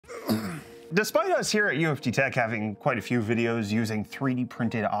Despite us here at UFT Tech having quite a few videos using 3D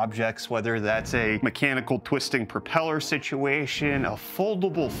printed objects, whether that's a mechanical twisting propeller situation, a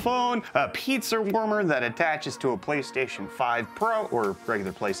foldable phone, a pizza warmer that attaches to a PlayStation 5 Pro or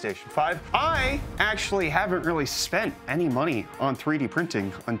regular PlayStation 5, I actually haven't really spent any money on 3D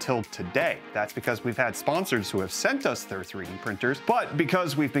printing until today. That's because we've had sponsors who have sent us their 3D printers, but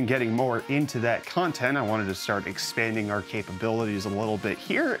because we've been getting more into that content, I wanted to start expanding our capabilities a little bit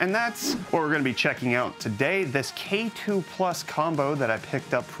here, and that's what we're going to be checking out today, this K2 Plus combo that I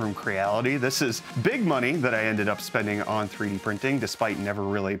picked up from Creality. This is big money that I ended up spending on 3D printing despite never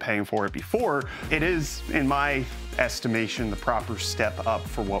really paying for it before. It is, in my estimation, the proper step up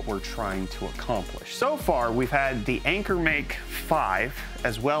for what we're trying to accomplish. So far, we've had the AnchorMake 5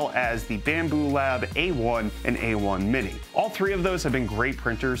 as well as the Bambu Lab A1 and A1 Mini. All three of those have been great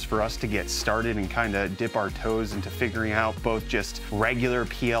printers for us to get started and kind of dip our toes into figuring out both just regular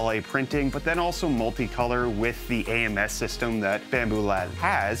PLA printing, but then also multicolor with the AMS system that Bambu Lab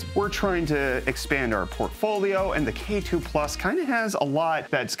has. We're trying to expand our portfolio, and the K2 Plus kind of has a lot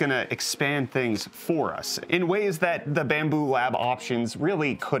that's gonna expand things for us in ways that the Bambu Lab options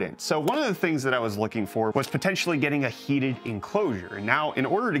really couldn't. So one of the things that I was looking for was potentially getting a heated enclosure. And now, in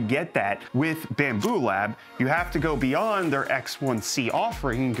order to get that with Bambu Lab, you have to go beyond their X1C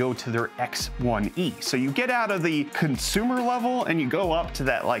offering and go to their X1E. So you get out of the consumer level and you go up to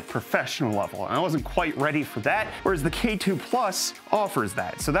that like professional level. And I wasn't quite ready for that, whereas the K2 Plus offers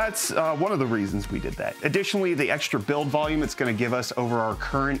that. So that's one of the reasons we did that. Additionally, the extra build volume it's gonna give us over our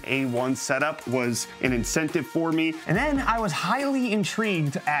current A1 setup was an incentive for me. And then I was highly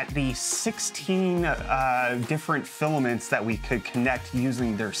intrigued at the 16 different filaments that we could connect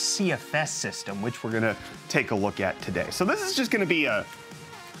using their CFS system, which we're gonna take a look at today. So this is just gonna be a...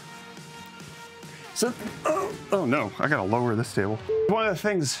 oh no, I gotta lower this table. One of the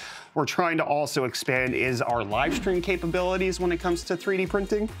things we're trying to also expand is our live stream capabilities when it comes to 3D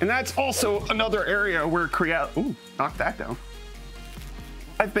printing. And that's also another area where ooh, knock that down.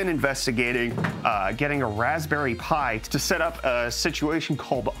 I've been investigating getting a Raspberry Pi to set up a situation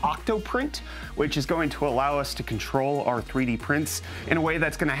called Octoprint, which is going to allow us to control our 3D prints in a way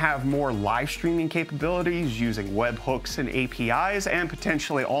that's going to have more live streaming capabilities using webhooks and APIs, and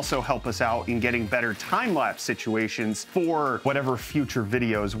potentially also help us out in getting better time-lapse situations for whatever future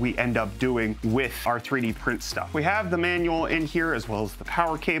videos we end up doing with our 3D print stuff. We have the manual in here as well as the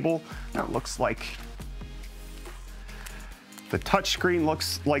power cable. Now it looks like the touchscreen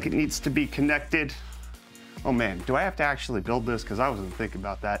looks like it needs to be connected. Oh man, do I have to actually build this? Because I wasn't thinking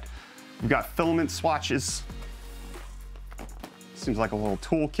about that. We've got filament swatches. Seems like a little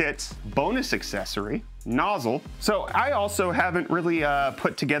toolkit. Bonus accessory, nozzle. So I also haven't really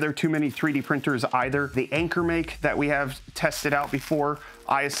put together too many 3D printers either. The AnchorMake that we have tested out before,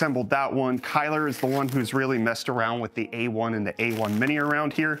 I assembled that one. Kyler is the one who's really messed around with the A1 and the A1 Mini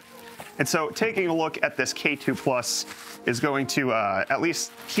around here. And so taking a look at this K2 Plus is going to at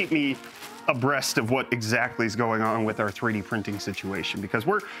least keep me abreast of what exactly is going on with our 3D printing situation, because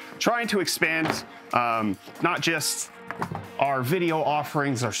we're trying to expand not just our video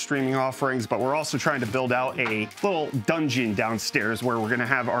offerings, our streaming offerings, but we're also trying to build out a little dungeon downstairs where we're gonna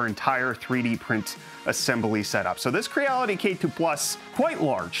have our entire 3D print assembly setup. So this Creality K2 Plus, quite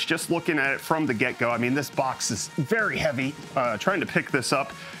large, just looking at it from the get-go. I mean, this box is very heavy. Trying to pick this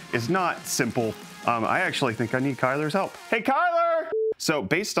up is not simple. I actually think I need Kyler's help. Hey, Kyler! So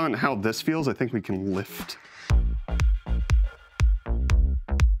based on how this feels, I think we can lift.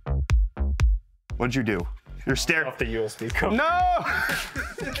 What'd you do? You're staring off the USB code. No!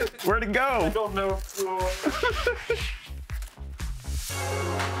 Where'd it go? I don't know.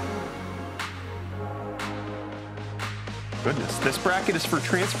 Goodness, this bracket is for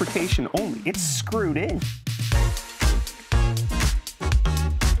transportation only. It's screwed in.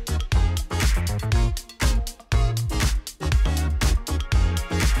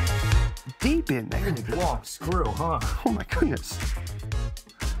 Deep in there. Really long screw, huh? Oh my goodness.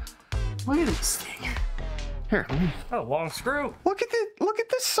 Look at this thing. Here, let me... Oh, long screw. Look at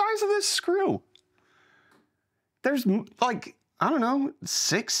the size of this screw. There's like, I don't know,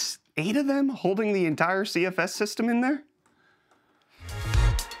 6, 8 of them holding the entire CFS system in there.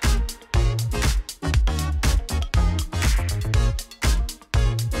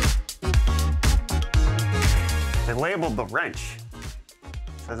 They labeled the wrench.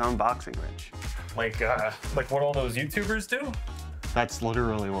 It says unboxing wrench. Like what all those YouTubers do? That's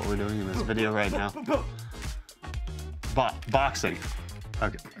literally what we're doing in this video right now. Boxing.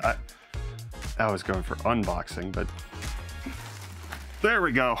 Okay, I was going for unboxing, but there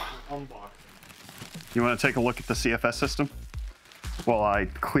we go. Unboxing. You want to take a look at the CFS system? while I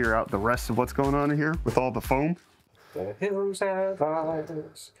clear out the rest of what's going on in here with all the foam. The hills have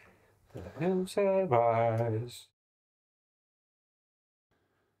eyes. The hills have eyes.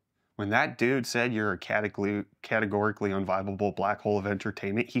 When that dude said you're a categorically unviable black hole of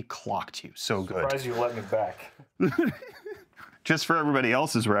entertainment, he clocked you so good. Surprised you let me back. Just for everybody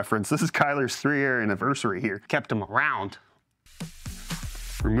else's reference, this is Kyler's 3-year anniversary here. Kept him around.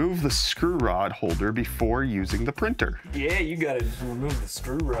 Remove the screw rod holder before using the printer. Yeah, you gotta remove the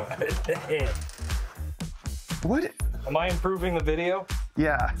screw rod. What? Am I improving the video?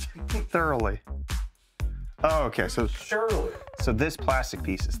 Yeah, thoroughly. Oh, okay, so Surely. So this plastic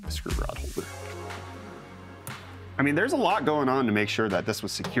piece is the screw rod holder. I mean, there's a lot going on to make sure that this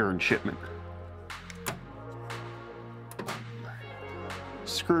was secure in shipment.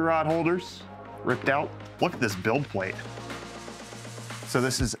 Screw rod holders, ripped out. Look at this build plate. So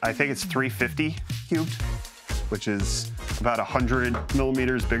this is, I think it's 350 cubed, which is about 100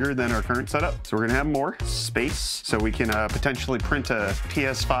 millimeters bigger than our current setup. So we're gonna have more space so we can potentially print a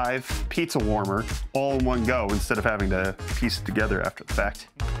PS5 pizza warmer all in one go instead of having to piece it together after the fact.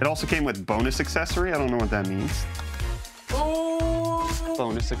 It also came with bonus accessory. I don't know what that means. Oh!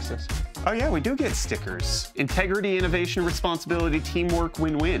 Bonus accessory. Oh yeah, we do get stickers. Integrity, innovation, responsibility, teamwork,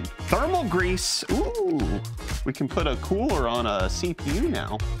 win-win. Thermal grease. Ooh, we can put a cooler on a CPU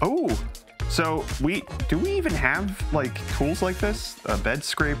now. Oh. So do we even have like tools like this? A bed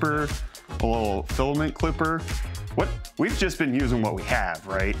scraper, a little filament clipper. What? We've just been using what we have,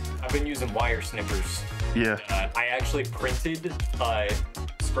 right? I've been using wire snippers. Yeah. I actually printed a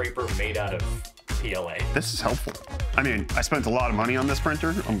scraper made out of PLA. This is helpful. I mean, I spent a lot of money on this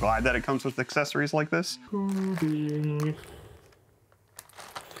printer. I'm glad that it comes with accessories like this.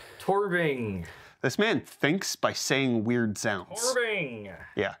 Torbing. This man thinks by saying weird sounds. Torbing.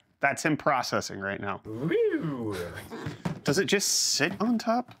 Yeah. That's him processing right now. Woo. Does it just sit on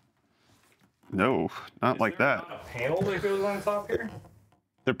top? No, not like that. A panel that goes on top here?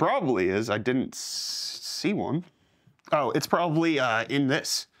 There probably is. I didn't see one. Oh, it's probably in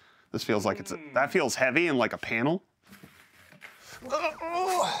this. This feels like it's that feels heavy and like a panel.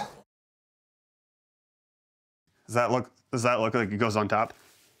 Does that look like it goes on top?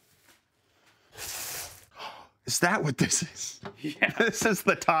 Is that what this is? Yeah. This is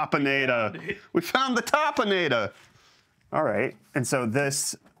the topinata. We found the topinata. All right. And so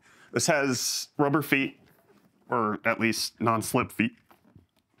this has rubber feet, or at least non-slip feet.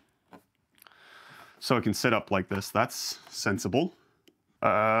 So it can sit up like this. That's sensible.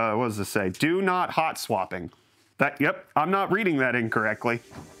 What does this say? Do not hot swapping. Yep, I'm not reading that incorrectly.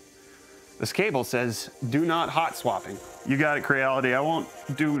 This cable says do not hot swapping. You got it, Creality. I won't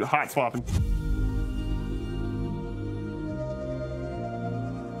do hot swapping.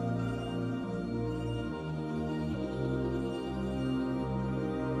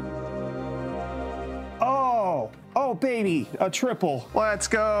 Oh, baby, a triple. Let's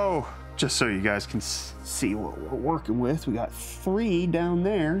go. Just so you guys can see what we're working with, we got 3 down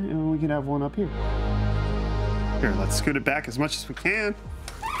there, and we can have 1 up here. Here, let's scoot it back as much as we can.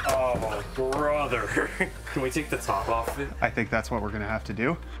 Oh, brother. Can we take the top off it? I think that's what we're gonna have to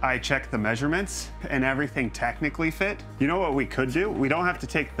do. I checked the measurements, and everything technically fit. You know what we could do? We don't have to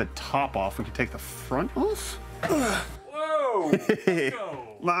take the top off. We could take the front off. Whoa! Let's go.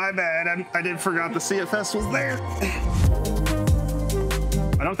 My bad, I did forgot the CFS was there.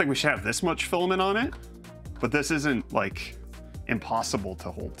 I don't think we should have this much filament on it, but this isn't like impossible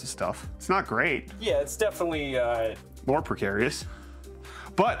to hold to stuff. It's not great. Yeah, it's definitely More precarious.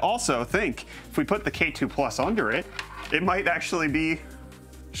 But also think, if we put the K2 Plus under it, it might actually be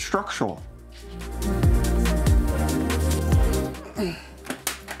structural.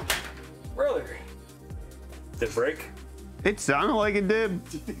 Brother. Did it break? It sounded like it did,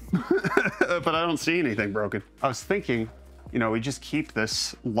 but I don't see anything broken. I was thinking, you know, we just keep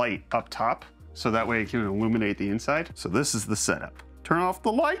this light up top so that way it can illuminate the inside. So this is the setup. Turn off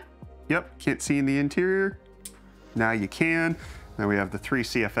the light. Yep, can't see in the interior. Now you can. Then we have the 3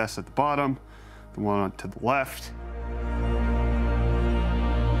 CFS at the bottom, the one to the left.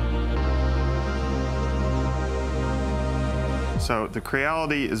 So the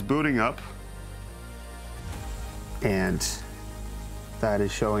Creality is booting up, and that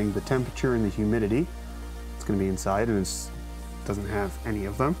is showing the temperature and the humidity. It's gonna be inside, and it doesn't have any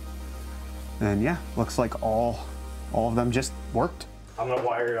of them. And yeah, looks like all of them just worked. I'm gonna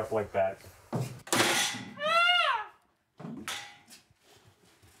wire it up like that.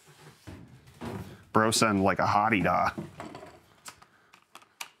 Bro sounded like a hottie da.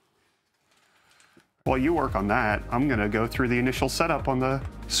 While you work on that, I'm gonna go through the initial setup on the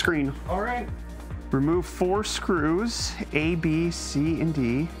screen. All right. Remove 4 screws, A, B, C, and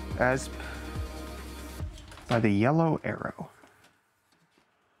D, as by the yellow arrow.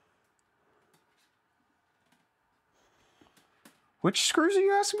 Which screws are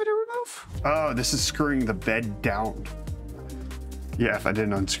you asking me to remove? Oh, this is screwing the bed down. Yeah, if I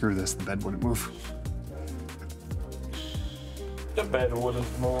didn't unscrew this, the bed wouldn't move. The bed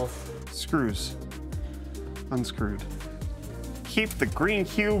wouldn't move. Screws. Unscrewed. Keep the green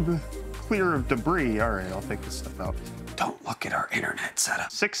cube clear of debris. All right, I'll take this stuff out. Don't look at our internet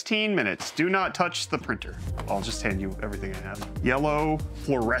setup. 16 minutes. Do not touch the printer. I'll just hand you everything I have. Yellow,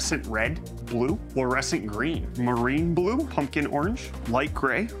 fluorescent red, blue, fluorescent green, marine blue, pumpkin orange, light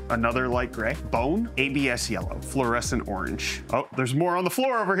gray, another light gray, bone, ABS yellow, fluorescent orange. Oh, there's more on the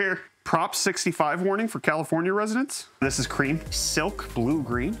floor over here. Prop 65 warning for California residents. This is cream. Silk, blue,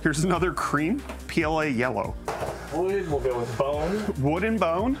 green. Here's another cream, PLA yellow. Wood, we'll go with bone. Wood and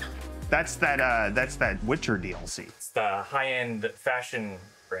bone. That's that Witcher DLC. It's the high-end fashion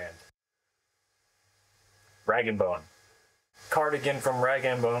brand. Rag & Bone. Cardigan from Rag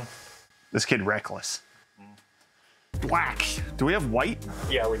 & Bone. This kid reckless. Black. Do we have white?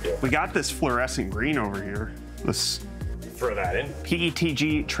 Yeah, we do. We got this fluorescent green over here. Let's throw that in.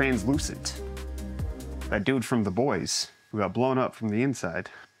 PETG translucent. That dude from The Boys who got blown up from the inside.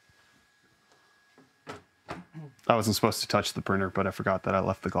 I wasn't supposed to touch the printer, but I forgot that I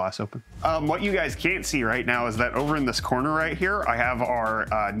left the glass open. What you guys can't see right now is that over in this corner right here, I have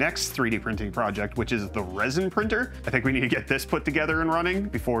our next 3D printing project, which is the resin printer. I think we need to get this put together and running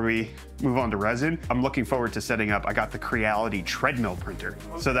before we move on to resin. I'm looking forward to setting up, I got the Creality treadmill printer.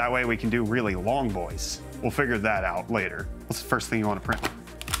 So that way we can do really long boys. We'll figure that out later. What's the first thing you want to print?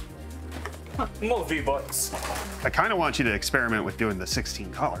 More V-Bucks. I kind of want you to experiment with doing the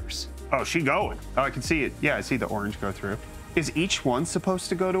 16 colors. Oh, she going. Oh, I can see it. Yeah, I see the orange go through. Is each one supposed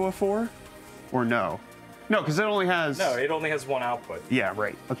to go to a 4? Or no? No, because it only has... No, it only has one output. Yeah,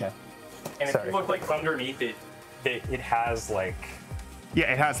 right. Okay. And if you look like underneath it, it has like... Yeah,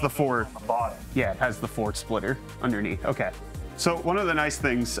 it has the 4... on the bottom. Yeah, it has the 4 splitter underneath. Okay. So one of the nice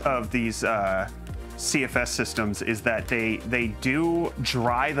things of these CFS systems is that they do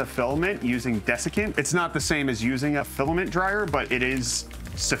dry the filament using desiccant. It's not the same as using a filament dryer, but it is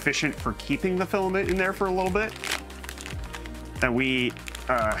sufficient for keeping the filament in there for a little bit. And we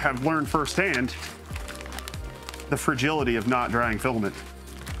have learned firsthand the fragility of not drying filament.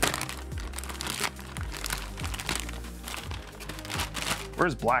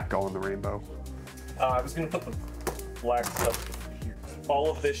 Where's black go in the rainbow? I was gonna put the black stuff here.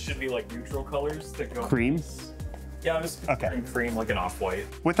 All of this should be like neutral colors that go. Cream? Yeah, I'm just cream like an off-white.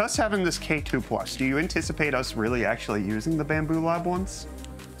 With us having this K2 Plus, do you anticipate us really actually using the Bamboo Lab ones?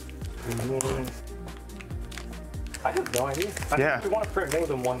 I have no idea. I think we want to print more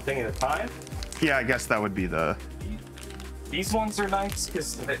than one thing at a time. Yeah, I guess that would be the... These ones are nice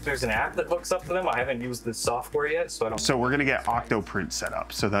because there's an app that hooks up to them. I haven't used the software yet, so I don't... So we're gonna get Octoprint set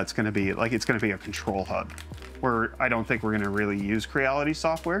up. So that's gonna be, like, it's gonna be a control hub. Where I don't think we're gonna really use Creality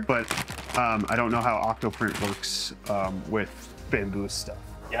software, but I don't know how Octoprint works with Bamboo stuff.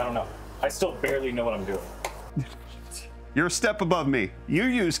 Yeah, I don't know. I still barely know what I'm doing. You're a step above me. You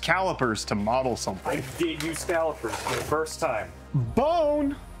use calipers to model something. I did use calipers for the first time.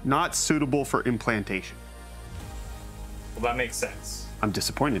 Bone! Not suitable for implantation. Well, that makes sense. I'm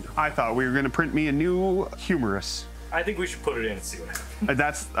disappointed. I thought we were gonna print me a new humerus. I think we should put it in and see what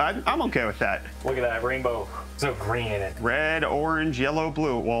happens. I'm okay with that. Look at that rainbow. There's no green in it. Red, orange, yellow,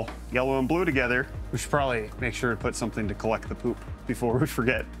 blue. Well, yellow and blue together. We should probably make sure to put something to collect the poop before we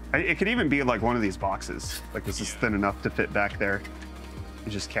forget. It could even be like one of these boxes. Like this is thin enough to fit back there.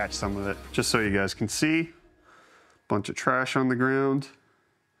 You just catch some of it. Just so you guys can see. Bunch of trash on the ground.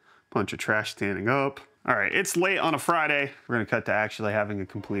 Bunch of trash standing up. All right, it's late on a Friday. We're gonna cut to actually having a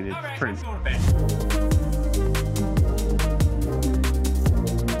completed print. I'm going to bed.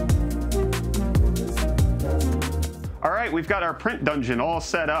 All right, we've got our print dungeon all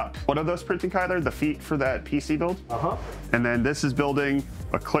set up. What are those printing, Kyler? The feet for that PC build? Uh-huh. And then this is building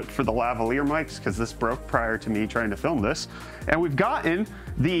a clip for the lavalier mics because this broke prior to me trying to film this. And we've gotten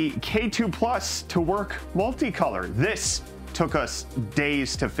the K2 Plus to work multicolor. This took us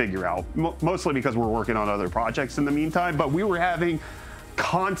days to figure out, mostly because we're working on other projects in the meantime, but we were having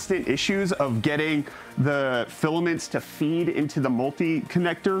constant issues of getting the filaments to feed into the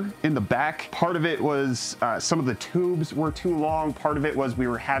multi-connector in the back. Part of it was some of the tubes were too long. Part of it was we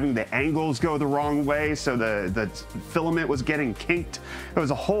were having the angles go the wrong way, so the filament was getting kinked. It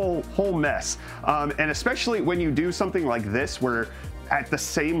was a whole mess. And especially when you do something like this, where at the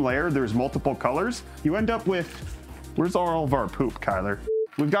same layer there's multiple colors, you end up with, where's all of our poop, Kyler?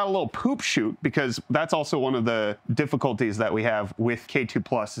 we've got a little poop chute, because that's also one of the difficulties that we have with K2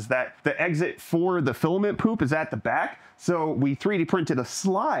 Plus, is that the exit for the filament poop is at the back. So we 3D printed a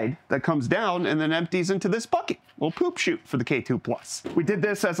slide that comes down and then empties into this bucket, little poop chute for the K2 Plus. We did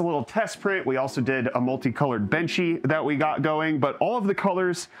this as a little test print. We also did a multicolored benchy that we got going, but all of the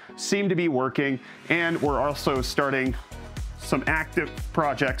colors seem to be working, and we're also starting some active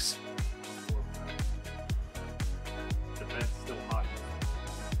projects. The bed's still hot.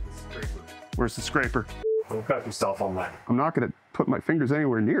 The scraper. Where's the scraper? Don't cut yourself on that. I'm not gonna put my fingers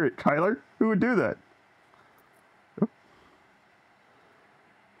anywhere near it, Kyler. Who would do that?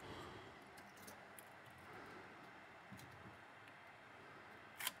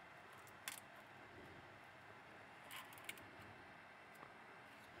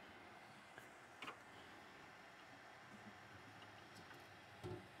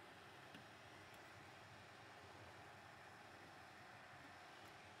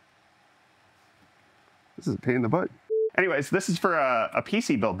 This is a pain in the butt. Anyways, this is for a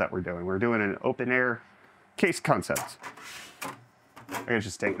PC build that we're doing. We're doing an open air case concept. I gotta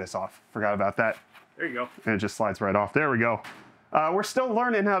just take this off. Forgot about that. There you go. And it just slides right off. There we go. We're still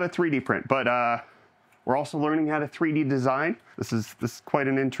learning how to 3D print, but we're also learning how to 3D design. This is quite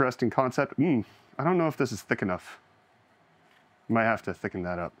an interesting concept. I don't know if this is thick enough. Might have to thicken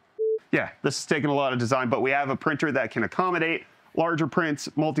that up. Yeah, this is taking a lot of design, but we have a printer that can accommodate larger prints,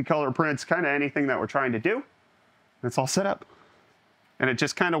 multicolor prints, kind of anything that we're trying to do. It's all set up. And it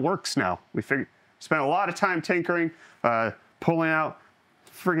just kind of works now. We spent a lot of time tinkering, pulling out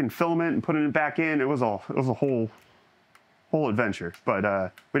friggin' filament and putting it back in. It was a whole adventure,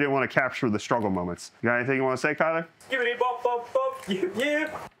 but we didn't want to capture the struggle moments. You got anything you want to say, Kyler? Skibbity bop bop bop, yeah.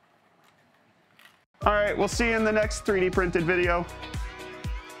 All right, we'll see you in the next 3D printed video.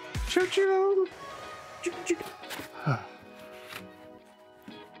 Choo choo. Choo choo.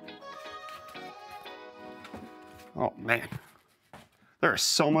 Oh man, there is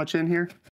so much in here.